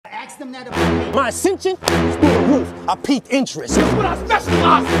them that about me. My ascension is through the roof. I peaked interest. That's what I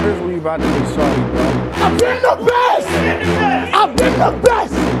specialize in. Here's where you about to be sorry, bro. I've been the best! I've been the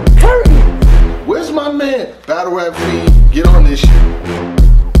best! Hurry! Where's my man? Battle Rap Fiend, get on this shit.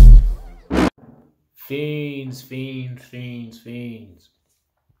 Fiends.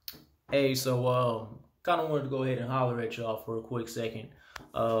 Hey, so kind of wanted to go ahead and holler at y'all for a quick second.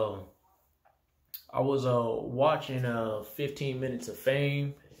 I was watching 15 Minutes of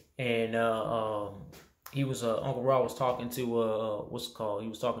Fame, and he was Uncle Rob was talking to what's it called? He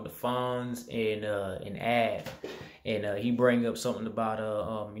was talking to Fonz and Ave, and he bring up something about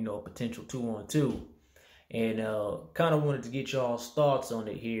you know, a potential 2-on-2, and kind of wanted to get y'all's thoughts on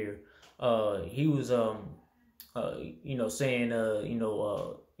it here. He was you know, saying you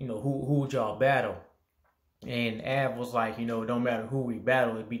know, who would y'all battle? And Av was like, you know, it don't matter who we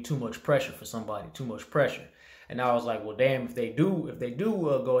battle, it'd be too much pressure for somebody, too much pressure. And I was like, well, damn, if they do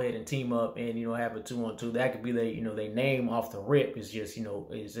go ahead and team up and, you know, have a 2-on-2, that could be their, you know, they name off the rip is just, you know,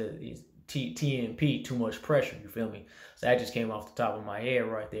 is TNP, too much pressure. You feel me? So that just came off the top of my head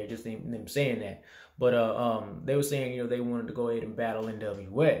right there, just them saying that. But they were saying, you know, they wanted to go ahead and battle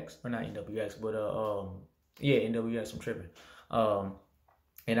NWX, or not NWX, but yeah, NWX. I'm tripping.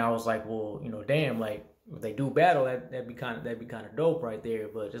 And I was like, well, you know, damn, like, if they do battle, that'd be kind of dope right there.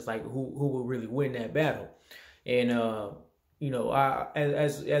 But just like who will really win that battle? And you know,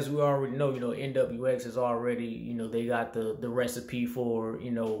 as we already know, you know, NWX is already, you know, they got the recipe for,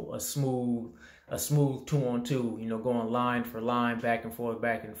 you know, a smooth 2-on-2, you know, going line for line, back and forth,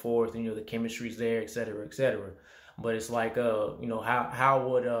 and, you know, the chemistry's there, etc., etc. But it's like you know, how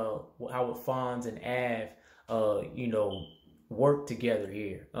would Fonz and Av you know, work together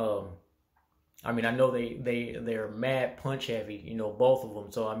here? I mean, I know they're mad punch heavy, you know, both of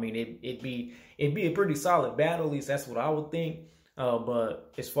them. So I mean, it'd be a pretty solid battle. At least that's what I would think.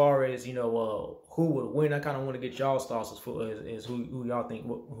 But as far as, you know, who would win, I kind of want to get y'all's thoughts as who y'all think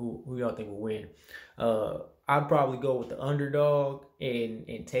who y'all think will win. I'd probably go with the underdog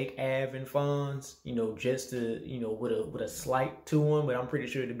and take Ave and Fonz, you know, just to, you know, with a slight 2-1, but I'm pretty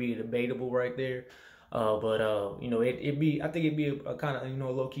sure it'd be debatable right there. But you know, I think it'd be a kind of, you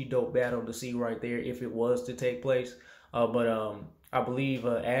know, low-key dope battle to see right there if it was to take place. But I believe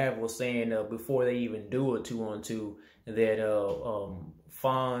Av was saying before they even do a 2-on-2 that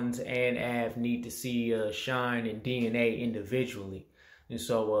Fonz and Av need to see Shine and DNA individually. And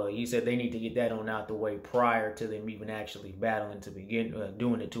so he said they need to get that on out the way prior to them even actually battling to begin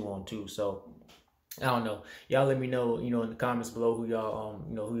doing the 2-on-2. So I don't know. Y'all let me know, you know, in the comments below who y'all,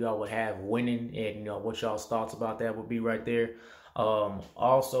 you know, who y'all would have winning, and, you know, what y'all's thoughts about that would be right there.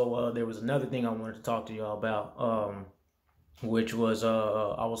 Also, there was another thing I wanted to talk to y'all about, which was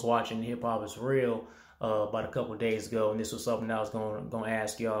I was watching Hip Hop Is Real about a couple of days ago, and this was something I was going to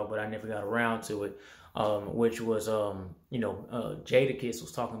ask y'all, but I never got around to it. Which was, you know, Jadakiss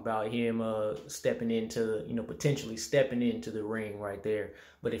was talking about him stepping into, you know, potentially stepping into the ring right there.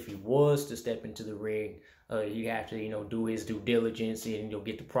 But if he was to step into the ring, he'd have to, you know, do his due diligence and, you know,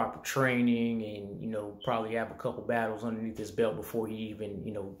 get the proper training and, you know, probably have a couple battles underneath his belt before he even,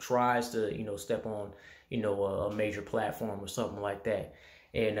 you know, tries to, you know, step on, you know, a major platform or something like that.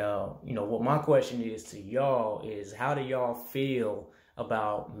 And, you know, what my question is to y'all is, how do y'all feel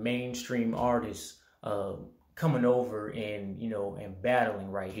about mainstream artists coming over and, you know, and battling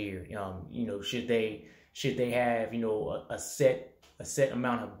right here? You know, should they have, you know, a set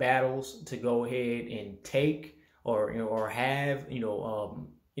amount of battles to go ahead and take, or, you know, or have, you know,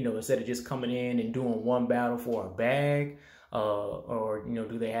 instead of just coming in and doing one battle for a bag, or, you know,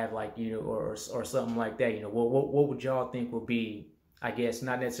 do they have, like, you know, or something like that? You know, what would y'all think would be, I guess,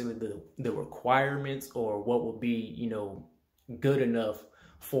 not necessarily the requirements, or what would be, you know, good enough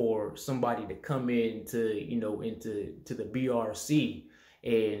for somebody to come into, you know, into the BRC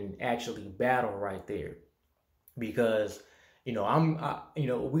and actually battle right there? Because, you know, you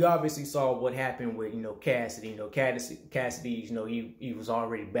know, we obviously saw what happened with, you know, Cassidy. You know, Cassidy, you know, he was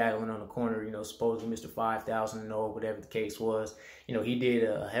already battling on the corner, you know, supposedly Mr. 5,000 or whatever the case was. You know, he did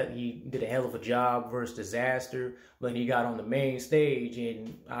a hell of a job versus Disaster, but he got on the main stage,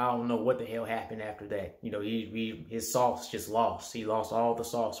 and I don't know what the hell happened after that. You know, his sauce just lost. He lost all the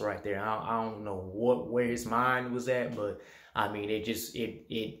sauce right there. I don't know where his mind was at, but I mean,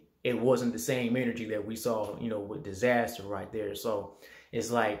 it wasn't the same energy that we saw, you know, with Disaster right there. So it's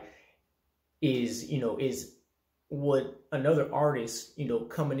like, would another artist, you know,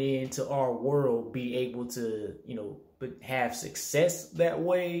 coming into our world be able to, you know, but have success that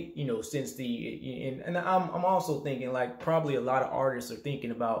way? You know, since and I'm also thinking, like, probably a lot of artists are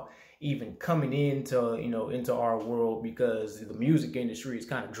thinking about even coming into, you know, into our world, because the music industry is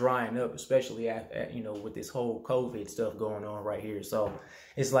kind of drying up, especially at, you know, with this whole COVID stuff going on right here. So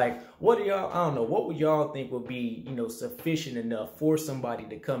it's like, what do y'all, I don't know, what would y'all think would be, you know, sufficient enough for somebody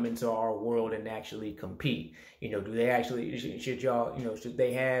to come into our world and actually compete? You know, do they actually, should y'all, you know, should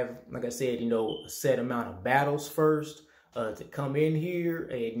they have, like I said, you know, a set amount of battles first? To come in here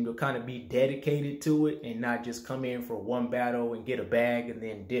and, you know, kind of be dedicated to it and not just come in for one battle and get a bag and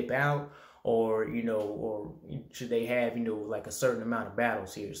then dip out? Or, you know, or should they have, you know, like a certain amount of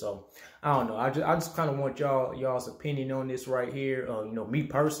battles here? So I don't know. I just kind of want y'all's opinion on this right here. You know, me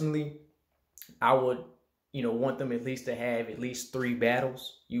personally, I would, you know, want them at least to have at least 3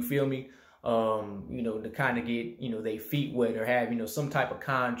 battles. You feel me? You know, to kind of get, you know, their feet wet, or have, you know, some type of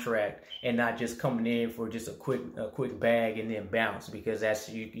contract, and not just coming in for just a quick bag and then bounce, because that's,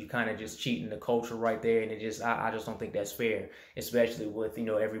 you kind of just cheating the culture right there. And it just, I just don't think that's fair, especially with, you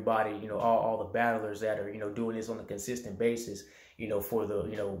know, everybody, you know, all the battlers that are, you know, doing this on a consistent basis, you know, for the,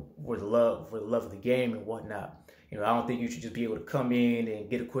 you know, for the love of the game and whatnot. You know, I don't think you should just be able to come in and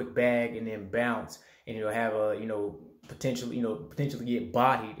get a quick bag and then bounce, and, you know, have a, you know, potentially get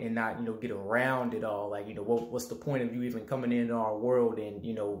bodied and not, you know, get around it all. Like, you know, what's the point of you even coming into our world and,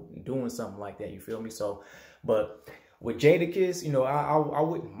 you know, doing something like that? You feel me? So, but with Jadakiss, you know, I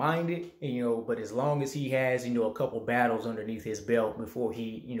wouldn't mind it, you know, but as long as he has, you know, a couple battles underneath his belt before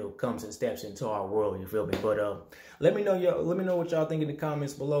he, you know, comes and steps into our world, you feel me? But let me know what y'all think in the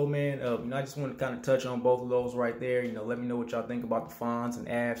comments below, man. You know, I just want to kind of touch on both of those right there. You know, let me know what y'all think about the Fonz and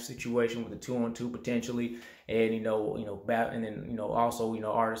Ave situation with the 2-on-2 potentially, and and then, you know, also, you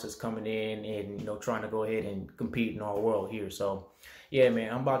know, artists is coming in and, you know, trying to go ahead and compete in our world here. So yeah,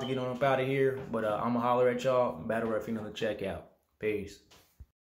 man, I'm about to get on up out of here, but I'm gonna holler at y'all. Battle Ref on the checkout. Peace.